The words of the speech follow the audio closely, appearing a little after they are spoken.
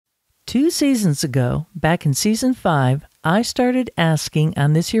2 seasons ago, back in season 5, I started asking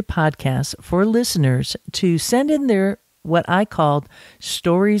on this here podcast for listeners to send in their what I called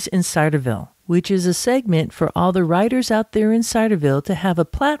Stories in Ciderville, which is a segment for all the writers out there in Ciderville to have a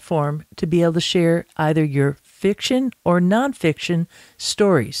platform to be able to share either your fiction or nonfiction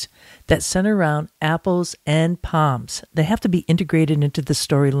stories that center around apples and pomes. They have to be integrated into the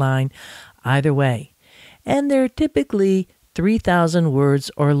storyline either way. And they're typically 3,000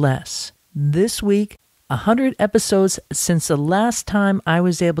 words or less. This week, 100 episodes since the last time I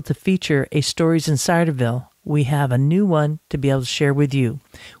was able to feature a Stories in Ciderville, we have a new one to be able to share with you,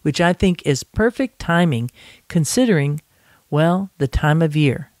 which I think is perfect timing considering, well, the time of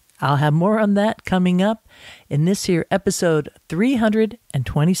year. I'll have more on that coming up in this here episode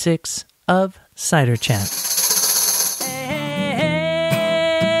 326 of Cider Chat. Hey,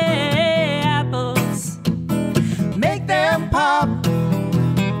 apples, make them pop.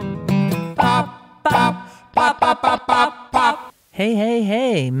 Pop, pop, pop, pop, pop, pop, pop.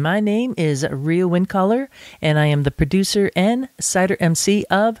 Hey, my name is Rhea Windcaller, and I am the producer and cider MC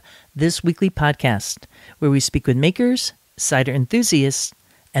of this weekly podcast, where we speak with makers, cider enthusiasts,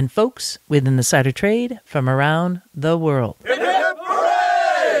 and folks within the cider trade from around the world. Hip, hip,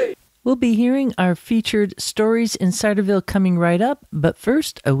 hooray! We'll be hearing our featured Stories in Ciderville coming right up, but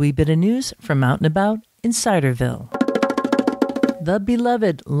first, a wee bit of news from out and about in Ciderville. The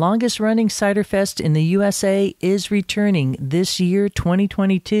beloved longest-running Cider Fest in the USA is returning this year,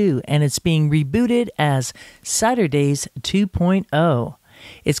 2022, and it's being rebooted as CiderDays 2.0.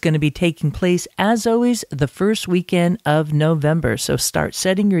 It's going to be taking place, as always, the first weekend of November, so start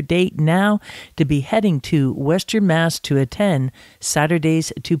setting your date now to be heading to Western Mass to attend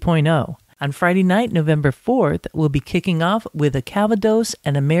CiderDays 2.0. On Friday night, November 4th, we'll be kicking off with a Calvados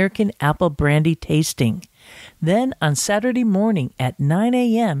and American apple brandy tasting. Then on Saturday morning at 9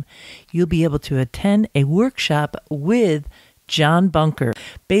 a.m., you'll be able to attend a workshop with John Bunker,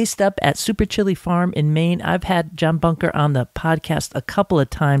 based up at Super Chili Farm in Maine. I've had John Bunker on the podcast a couple of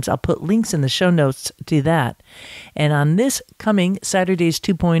times. I'll put links in the show notes to that. And on this coming CiderDays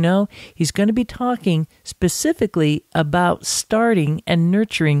 2.0, he's going to be talking specifically about starting and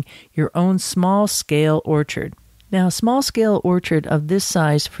nurturing your own small-scale orchard. Now, a small-scale orchard of this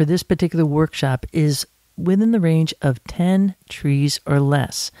size for this particular workshop is within the range of 10 trees or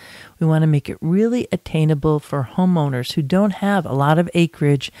less. We want to make it really attainable for homeowners who don't have a lot of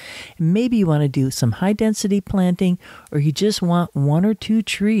acreage. Maybe you want to do some high density planting, or you just want 1 or 2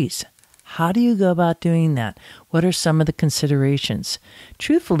 trees. How do you go about doing that? What are some of the considerations?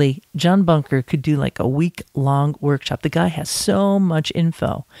 Truthfully, John Bunker could do like a week-long workshop. The guy has so much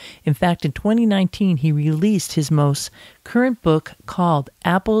info. In fact, in 2019, he released his most current book called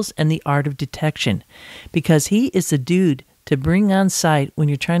Apples and the Art of Detection, because he is the dude to bring on site when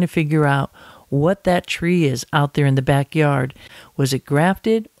you're trying to figure out what that tree is out there in the backyard. Was it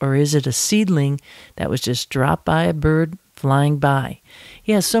grafted, or is it a seedling that was just dropped by a bird flying by?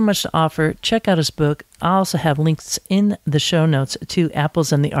 He has so much to offer. Check out his book. I also have links in the show notes to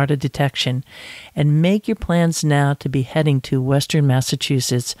Apples and the Art of Detection. And make your plans now to be heading to Western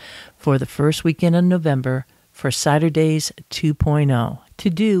Massachusetts for the first weekend of November for CiderDays 2.0 to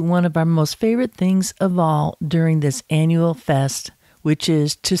do one of our most favorite things of all during this annual fest, which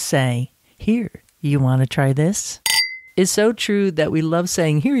is to say, here, you want to try this? It's so true that we love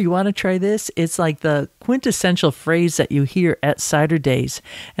saying, here, you want to try this? It's like the quintessential phrase that you hear at CiderDays.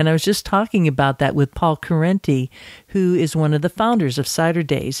 And I was just talking about that with Paul Carenti, who is one of the founders of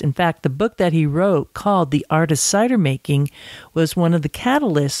CiderDays. In fact, the book that he wrote called The Art of Cider Making was one of the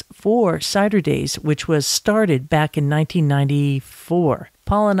catalysts for CiderDays, which was started back in 1994.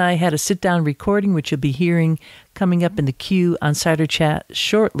 Paul and I had a sit-down recording, which you'll be hearing coming up in the queue on Cider Chat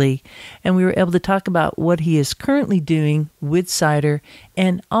shortly, and we were able to talk about what he is currently doing with cider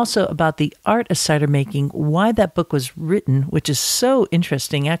and also about the art of cider making, why that book was written, which is so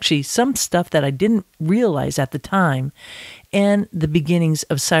interesting. Actually, some stuff that I didn't realize at the time, and the beginnings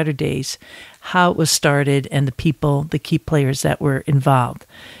of CiderDays, how it was started, and the people, the key players that were involved.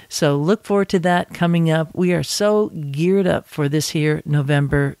 So look forward to that coming up. We are so geared up for this here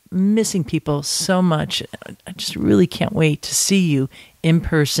November, missing people so much. I just really can't wait to see you in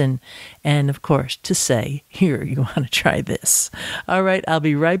person, and of course to say, here, you want to try this. All right, I'll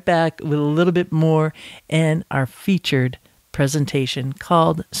be right back with a little bit more and our featured presentation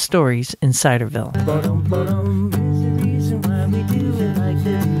called Stories in Ciderville. There's a reason why we do it like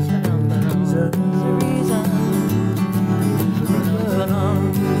this. There's a reason.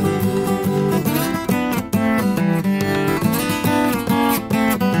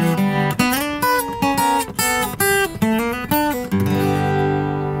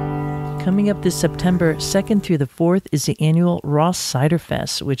 Coming up this September 2nd through the 4th is the annual Ross Cider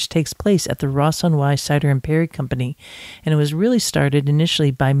Fest, which takes place at the Ross on Wye Cider and Perry Company. And it was really started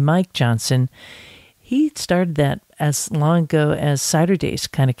initially by Mike Johnson. He started that as long ago as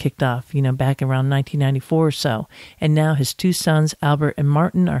CiderDays kind of kicked off, back around 1994 or so. And now his two sons, Albert and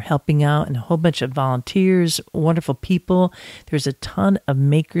Martin, are helping out, and a whole bunch of volunteers, wonderful people. There's a ton of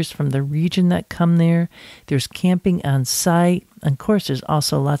makers from the region that come there. There's camping on site. And of course, there's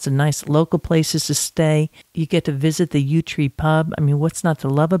also lots of nice local places to stay. You get to visit the Yew Tree Pub. I mean, what's not to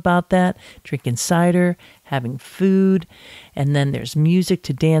love about that? Drinking cider, having food, and then there's music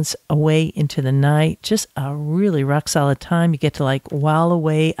to dance away into the night. Just a really rock solid time. You get to while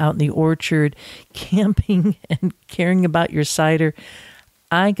away out in the orchard, camping and caring about your cider.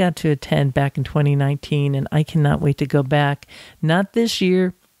 I got to attend back in 2019, and I cannot wait to go back. Not this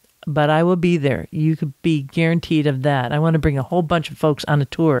year, but I will be there. You could be guaranteed of that. I want to bring a whole bunch of folks on a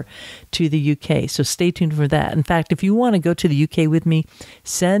tour to the UK, so stay tuned for that. In fact, if you want to go to the UK with me,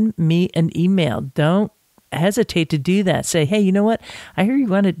 send me an email. Don't hesitate to do that. Say, hey, you know what? I hear you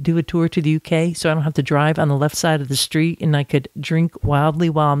want to do a tour to the UK, so I don't have to drive on the left side of the street, and I could drink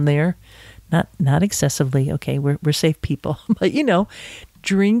wildly while I'm there. Not excessively. Okay, we're safe people, but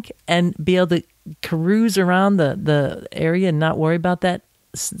drink and be able to cruise around the area and not worry about that.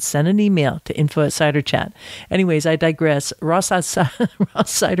 Send an email to info@Cider Chat. Anyways, I digress. Ross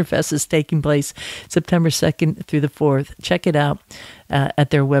Cider Fest is taking place September 2nd through the 4th. Check it out at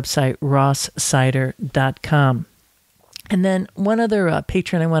their website, rosscider.com. And then one other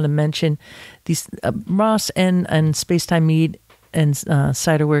patron I want to mention, these Ross and Spacetime Mead and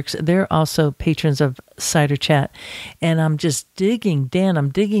Ciderworks, they're also patrons of Cider Chat. And I'm just digging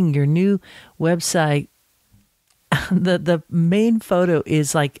your new website. The main photo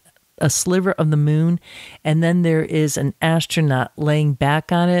is like a sliver of the moon, and then there is an astronaut laying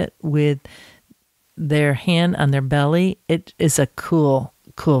back on it with their hand on their belly. It is a cool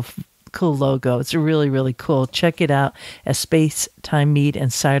logo. It's really, really cool. Check it out at Space Time Mead and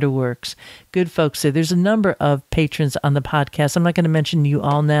Ciderworks. Good folks there. There's a number of patrons on the podcast. I'm not going to mention you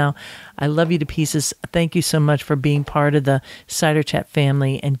all now. I love you to pieces. Thank you so much for being part of the Cider Chat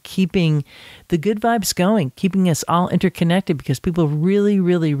family and keeping the good vibes going, keeping us all interconnected, because people really,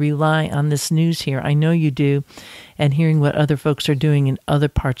 really rely on this news here. I know you do, and hearing what other folks are doing in other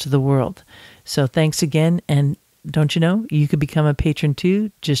parts of the world. So thanks again, and don't you know, you could become a patron too.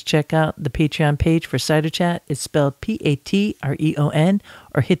 Just check out the Patreon page for Cider Chat. It's spelled Patreon,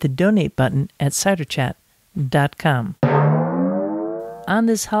 or hit the donate button at ciderchat.com. On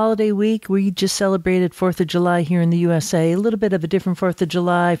this holiday week, we just celebrated 4th of July here in the USA. A little bit of a different 4th of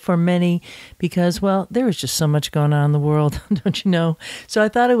July for many because, well, there was just so much going on in the world, don't you know? So I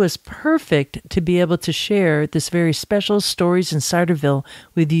thought it was perfect to be able to share this very special Stories in Ciderville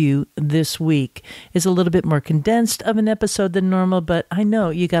with you this week. It's a little bit more condensed of an episode than normal, but I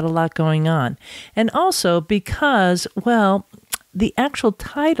know you got a lot going on. And also because, well, the actual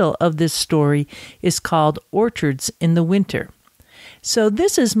title of this story is called Orchards in the Winter. So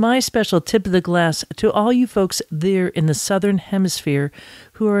this is my special tip of the glass to all you folks there in the Southern Hemisphere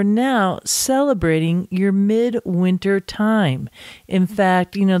who are now celebrating your midwinter time. In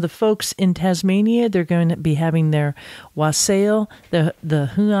fact, the folks in Tasmania, they're going to be having their wassail,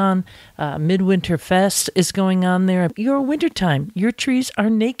 the Huon Midwinter Fest is going on there. Your wintertime, your trees are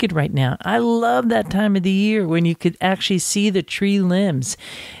naked right now. I love that time of the year when you could actually see the tree limbs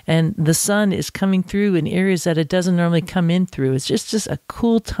and the sun is coming through in areas that it doesn't normally come in through. It's just a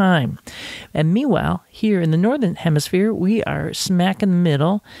cool time. And meanwhile, here in the Northern Hemisphere, we are smack in the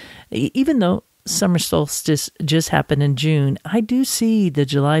middle. Even though summer solstice just happened in June, I do see the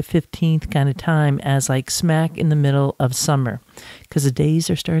July 15th kind of time as like smack in the middle of summer because the days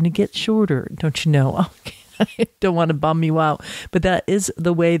are starting to get shorter, don't you know? Okay. I don't want to bum you out, but that is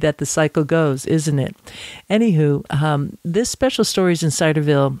the way that the cycle goes, isn't it? Anywho, this special Stories in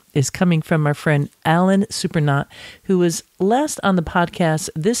Ciderville is coming from our friend Alan Suprenant, who was last on the podcast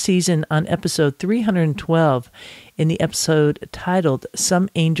this season on episode 312 in the episode titled Some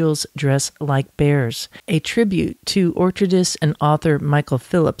Angels Dress Like Bears, a tribute to Orchardist and author Michael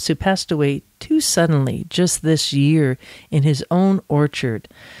Phillips, who passed away too suddenly just this year in his own orchard.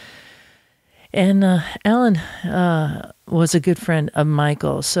 And Alan was a good friend of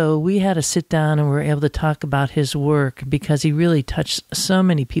Michael, so we had to sit down and we were able to talk about his work because he really touched so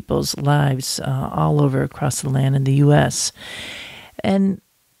many people's lives all over across the land in the U.S. And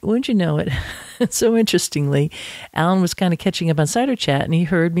wouldn't you know it, so interestingly, Alan was kind of catching up on Cider Chat, and he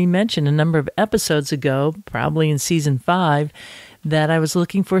heard me mention a number of episodes ago, probably in season 5, that I was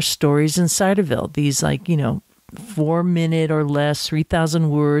looking for stories in Ciderville, these 4-minute or less, 3,000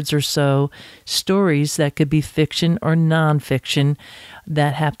 words or so, stories that could be fiction or nonfiction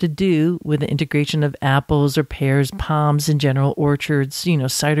that have to do with the integration of apples or pears, pomes in general, orchards,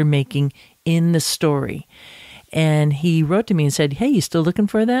 cider making in the story. And he wrote to me and said, "Hey, you still looking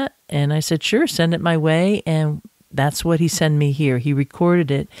for that?" And I said, "Sure, send it my way." And that's what he sent me here. He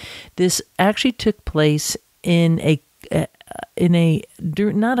recorded it. This actually took place in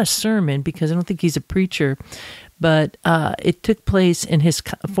not a sermon, because I don't think he's a preacher, but it took place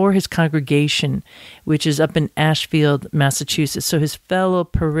for his congregation, which is up in Ashfield, Massachusetts. So his fellow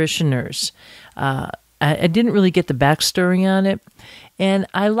parishioners. I didn't really get the backstory on it, and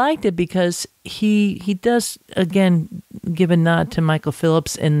I liked it because he does, again, give a nod to Michael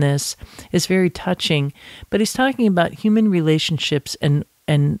Phillips in this. It's very touching, but he's talking about human relationships and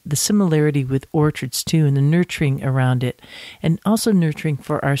the similarity with orchards too, and the nurturing around it, and also nurturing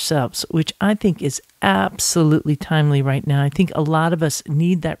for ourselves, which I think is absolutely timely right now. I think a lot of us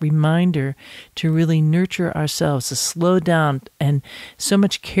need that reminder to really nurture ourselves, to slow down, and so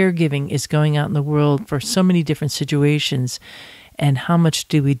much caregiving is going out in the world for so many different situations. And how much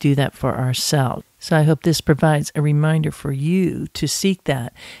do we do that for ourselves? So I hope this provides a reminder for you to seek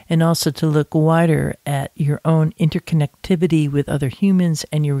that, and also to look wider at your own interconnectivity with other humans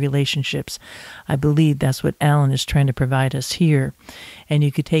and your relationships. I believe that's what Alan is trying to provide us here. And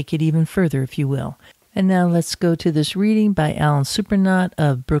you could take it even further if you will. And now let's go to this reading by Alan Suprenant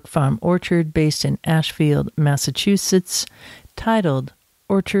of Brook Farm Orchard, based in Ashfield, Massachusetts, titled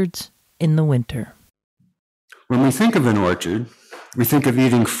Orchards in the Winter. When we think of an orchard, we think of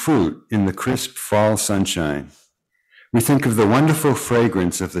eating fruit in the crisp fall sunshine. We think of the wonderful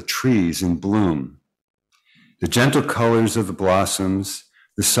fragrance of the trees in bloom, the gentle colors of the blossoms,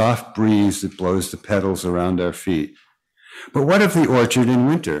 the soft breeze that blows the petals around our feet. But what of the orchard in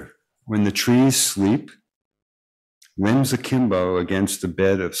winter, when the trees sleep, limbs akimbo against a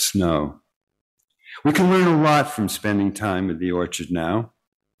bed of snow? We can learn a lot from spending time at the orchard now,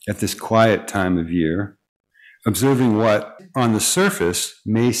 at this quiet time of year, observing what, on the surface,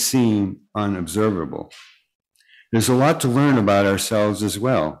 may seem unobservable. There's a lot to learn about ourselves as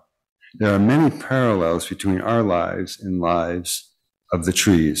well. There are many parallels between our lives and lives of the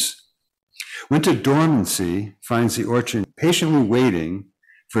trees. Winter dormancy finds the orchard patiently waiting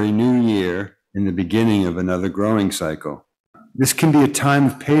for a new year in the beginning of another growing cycle. This can be a time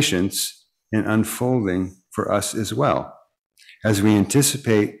of patience and unfolding for us as well, as we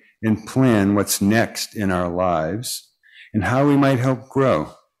anticipate and plan what's next in our lives and how we might help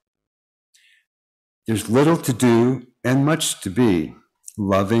grow. There's little to do and much to be,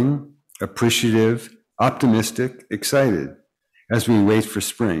 loving, appreciative, optimistic, excited, as we wait for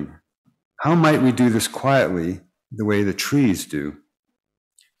spring. How might we do this quietly the way the trees do?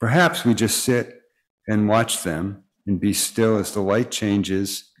 Perhaps we just sit and watch them and be still as the light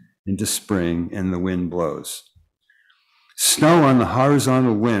changes into spring and the wind blows. Snow on the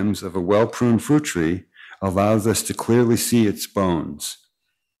horizontal limbs of a well-pruned fruit tree allows us to clearly see its bones,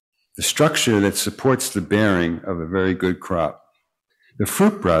 the structure that supports the bearing of a very good crop. The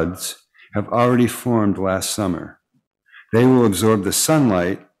fruit buds have already formed last summer. They will absorb the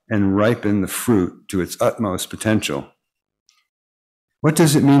sunlight and ripen the fruit to its utmost potential. What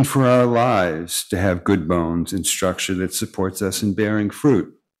does it mean for our lives to have good bones and structure that supports us in bearing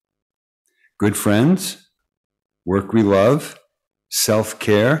fruit? Good friends? Work we love,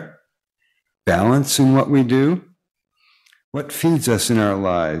 self-care, balance in what we do? What feeds us in our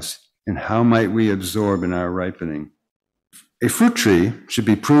lives, and how might we absorb in our ripening? A fruit tree should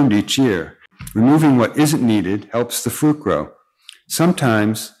be pruned each year. Removing what isn't needed helps the fruit grow.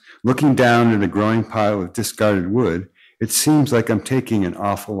 Sometimes, looking down at a growing pile of discarded wood, it seems like I'm taking an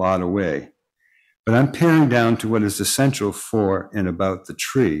awful lot away. But I'm paring down to what is essential for and about the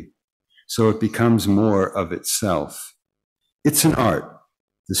tree, so it becomes more of itself. It's an art,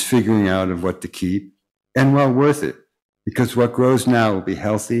 this figuring out of what to keep, and well worth it, because what grows now will be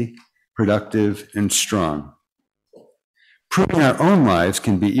healthy, productive, and strong. Pruning our own lives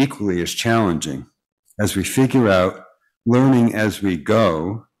can be equally as challenging, as we figure out, learning as we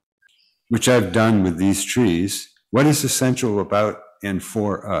go, which I've done with these trees, what is essential about and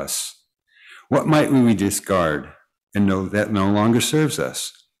for us. What might we discard and know that no longer serves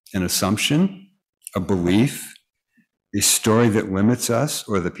us? An assumption, a belief, a story that limits us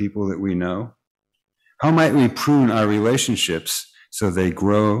or the people that we know? How might we prune our relationships so they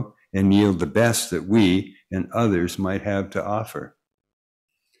grow and yield the best that we and others might have to offer?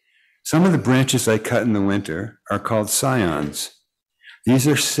 Some of the branches I cut in the winter are called scions. These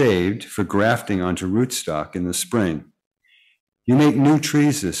are saved for grafting onto rootstock in the spring. You make new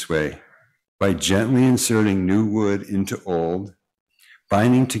trees this way, by gently inserting new wood into old,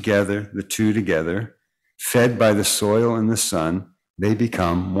 binding together the two together, fed by the soil and the sun, they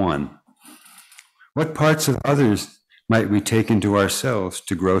become one. What parts of others might we take into ourselves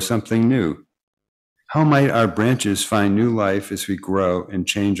to grow something new? How might our branches find new life as we grow and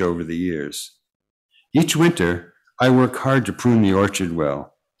change over the years? Each winter, I work hard to prune the orchard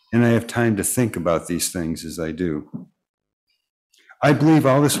well, and I have time to think about these things as I do. I believe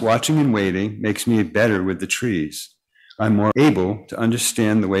all this watching and waiting makes me better with the trees. I'm more able to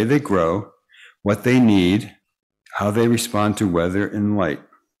understand the way they grow, what they need, how they respond to weather and light.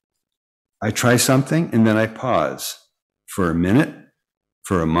 I try something and then I pause for a minute,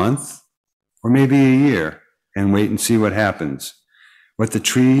 for a month, or maybe a year, and wait and see what happens, what the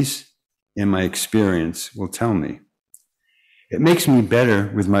trees and my experience will tell me. It makes me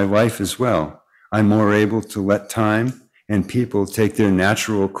better with my life as well. I'm more able to let time and people take their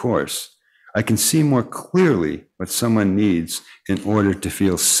natural course. I can see more clearly what someone needs in order to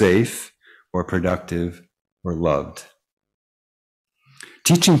feel safe or productive or loved.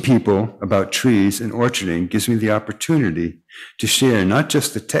 Teaching people about trees and orcharding gives me the opportunity to share not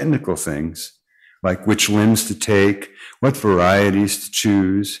just the technical things, like which limbs to take, what varieties to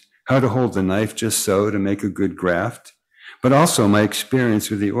choose, how to hold the knife just so to make a good graft, but also my experience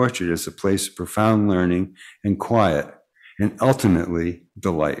with the orchard as a place of profound learning and quiet, and ultimately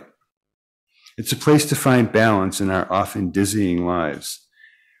delight. It's a place to find balance in our often dizzying lives.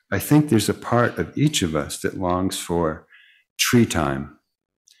 I think there's a part of each of us that longs for tree time,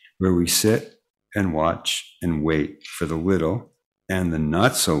 where we sit and watch and wait for the little and the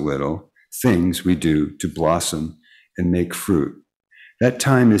not so little things we do to blossom and make fruit. That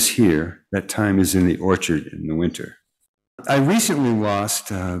time is here. That time is in the orchard in the winter. I recently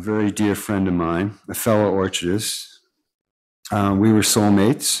lost a very dear friend of mine, a fellow orchardist. We were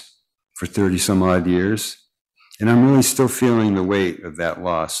soulmates for 30 some odd years, and I'm really still feeling the weight of that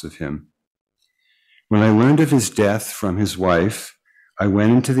loss of him. When I learned of his death from his wife, I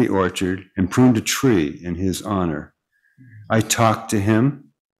went into the orchard and pruned a tree in his honor. I talked to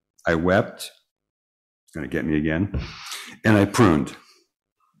him, I wept, it's going to get me again, and I pruned.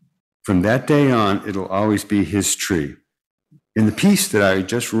 From that day on, it'll always be his tree. In the piece that I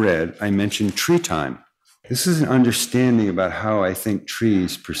just read, I mentioned tree time. This is an understanding about how I think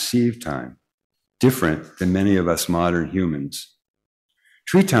trees perceive time, different than many of us modern humans.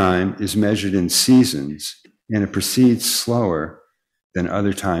 Tree time is measured in seasons, and it proceeds slower than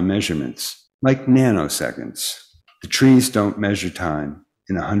other time measurements, like nanoseconds. The trees don't measure time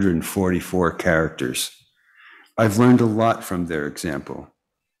in 144 characters. I've learned a lot from their example.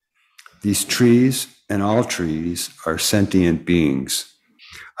 These trees and all trees are sentient beings.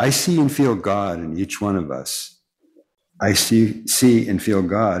 I see and feel God in each one of us. I see and feel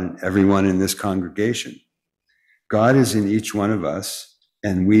God in everyone in this congregation. God is in each one of us,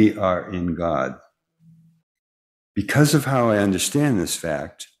 and we are in God. Because of how I understand this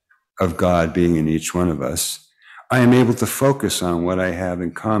fact of God being in each one of us, I am able to focus on what I have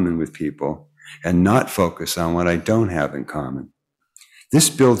in common with people and not focus on what I don't have in common. This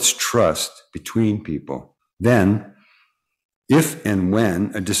builds trust between people. Then, if and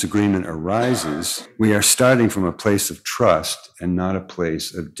when a disagreement arises, we are starting from a place of trust and not a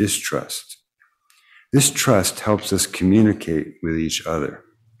place of distrust. This trust helps us communicate with each other.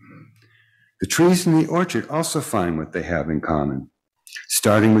 The trees in the orchard also find what they have in common,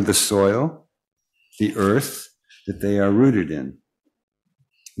 starting with the soil, the earth that they are rooted in.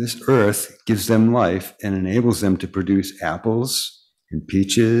 This earth gives them life and enables them to produce apples and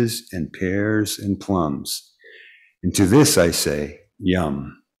peaches and pears and plums. And to this I say,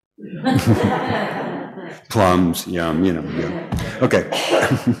 yum. Plums, yum, yum. Okay.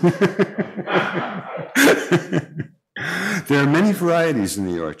 There are many varieties in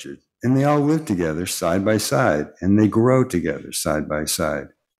the orchard, and they all live together side by side, and they grow together side by side.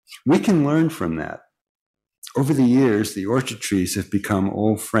 We can learn from that. Over the years, the orchard trees have become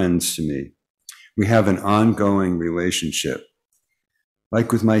old friends to me. We have an ongoing relationship.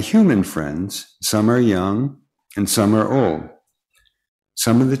 Like with my human friends, some are young and some are old.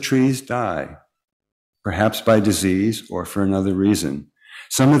 Some of the trees die, perhaps by disease or for another reason.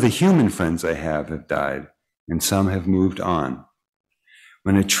 Some of the human friends I have died, and some have moved on.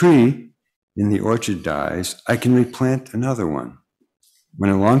 When a tree in the orchard dies, I can replant another one. When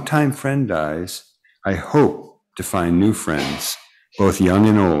a longtime friend dies, I hope to find new friends, both young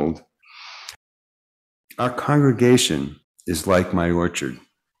and old. Our congregation is like my orchard.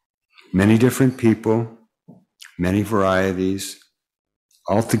 Many different people, many varieties,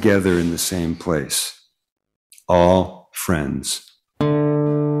 all together in the same place. All friends.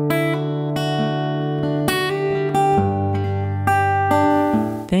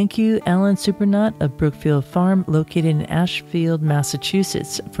 thank you, Alan Suprenant of Brookfield Farm, located in Ashfield,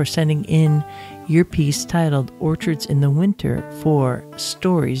 Massachusetts, for sending in your piece titled Orchards in the Winter for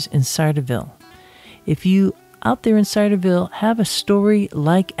Stories in Ciderville. If you out there in Ciderville have a story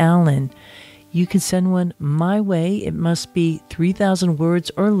like Alan, you can send one my way. It must be 3,000 words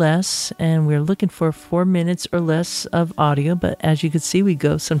or less, and we're looking for 4 minutes or less of audio, but as you can see, we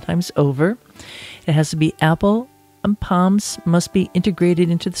go sometimes over. It has to be apple and poms, must be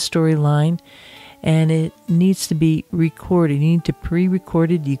integrated into the storyline, and it needs to be recorded. You need to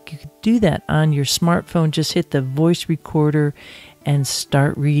pre-record it. You could do that on your smartphone. Just hit the voice recorder and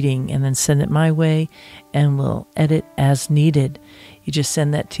start reading, and then send it my way, and we'll edit as needed. You just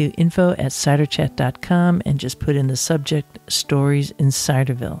send that to info@ciderchat.com and just put in the subject, Stories in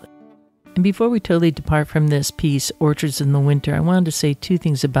Ciderville. And before we totally depart from this piece, Orchards in the Winter, I wanted to say two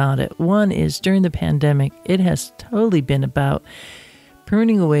things about it. One is, during the pandemic, it has totally been about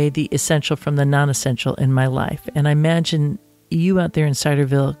pruning away the essential from the non-essential in my life. And I imagine you out there in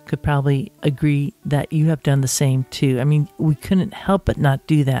Ciderville could probably agree that you have done the same too. I mean, we couldn't help but not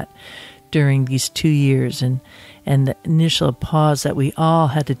do that during these 2 years, and the initial pause that we all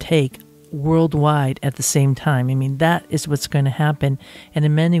had to take worldwide at the same time. I mean, that is what's going to happen, and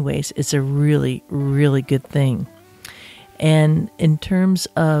in many ways, it's a really, really good thing. And in terms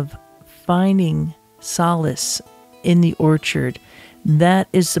of finding solace in the orchard, that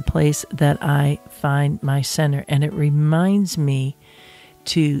is the place that I find my center, and it reminds me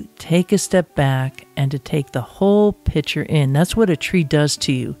to take a step back and to take the whole picture in. That's what a tree does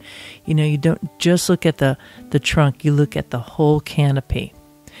to you. You know, you don't just look at the trunk, you look at the whole canopy.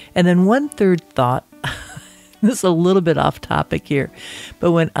 And then one third thought, this is a little bit off topic here,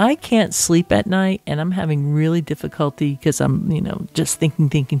 but when I can't sleep at night and I'm having really difficulty because I'm, just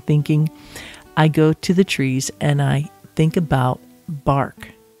thinking, I go to the trees and I think about bark,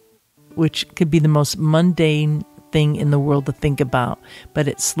 which could be the most mundane thing in the world to think about, but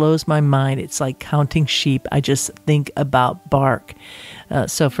it slows my mind. It's like counting sheep. I just think about bark.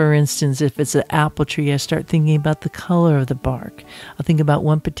 So for instance, if it's an apple tree, I start thinking about the color of the bark. I'll think about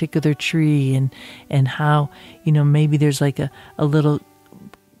one particular tree and how, maybe there's like a little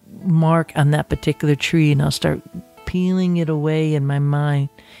mark on that particular tree, and I'll start peeling it away in my mind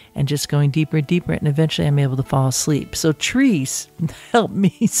and just going deeper and deeper, and eventually I'm able to fall asleep. So trees help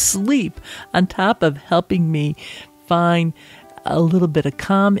me sleep on top of helping me find a little bit of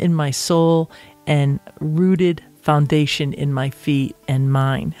calm in my soul and rooted foundation in my feet and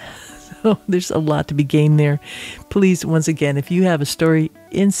mind. So there's a lot to be gained there. Please, once again, if you have a story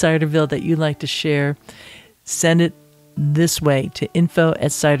in Ciderville that you'd like to share, send it this way to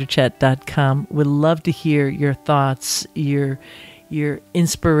info@ciderchat.com. We'd love to hear your thoughts, your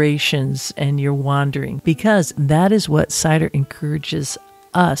inspirations, and your wandering, because that is what cider encourages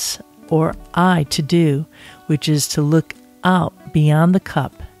us, or I, to do, which is to look out beyond the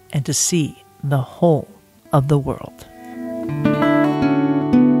cup and to see the whole of the world.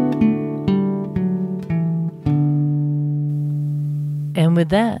 And with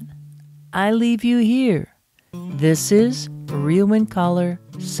that, I leave you here. This is Real Wind Caller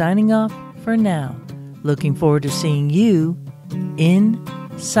signing off for now. Looking forward to seeing you in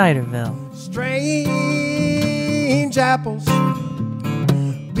Ciderville. Strange apples,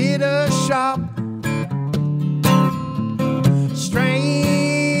 bitter sharp. Strange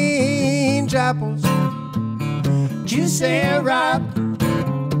apples, juicy ripe.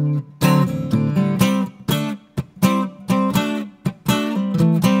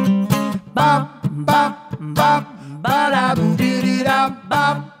 Bop, bop, bop, ba-da-dum-doo-doo-dop,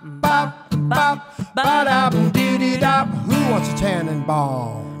 bop, bop, bop, ba-da-dum-doo-doo-dop. Who wants a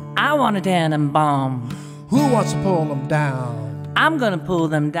tannenbaum? I want a tannenbaum. Who wants to pull them down? I'm gonna pull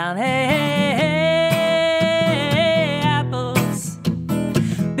them down. Hey, hey, hey, apples,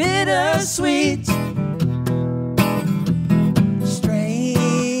 bittersweet.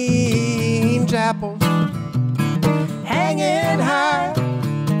 Strange apples, hanging high.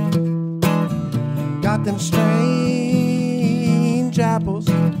 Got them strange apples.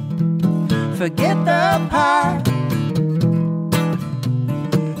 Forget the pie.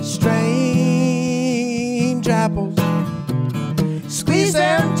 Strange apples, squeeze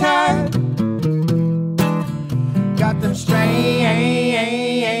them tight. Got them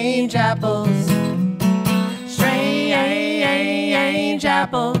strange apples. Strange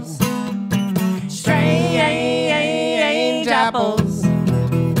apples. Strange apples.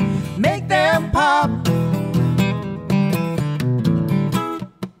 Make them pop.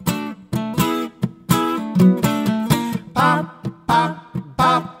 Pop, pop,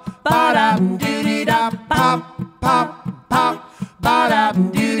 pop, ba-da-dum-doo-dee-da, pop, pop, pop,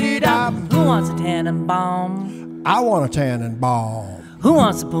 ba-da-dum-doo-dee. wants a Tannenbaum? I want a Tannenbaum. Who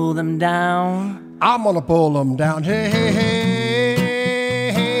wants to pull them down? I'm gonna pull them down. Hey, hey,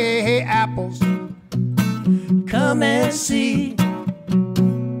 hey, hey, hey, apples. Come and see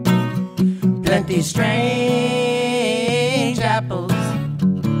plenty strange apples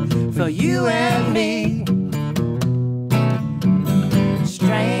for you and me.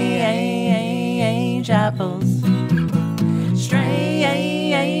 Strange apples.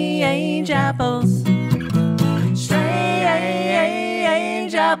 Strange apples.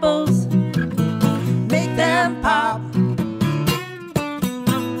 Strange apples. Make them pop.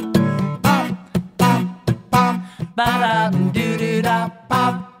 Pop, pop, pop. Ba-da-doo-doo-da,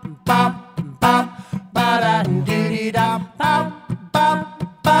 pop, pop, pop. Ba-da-doo-doo-da, pop,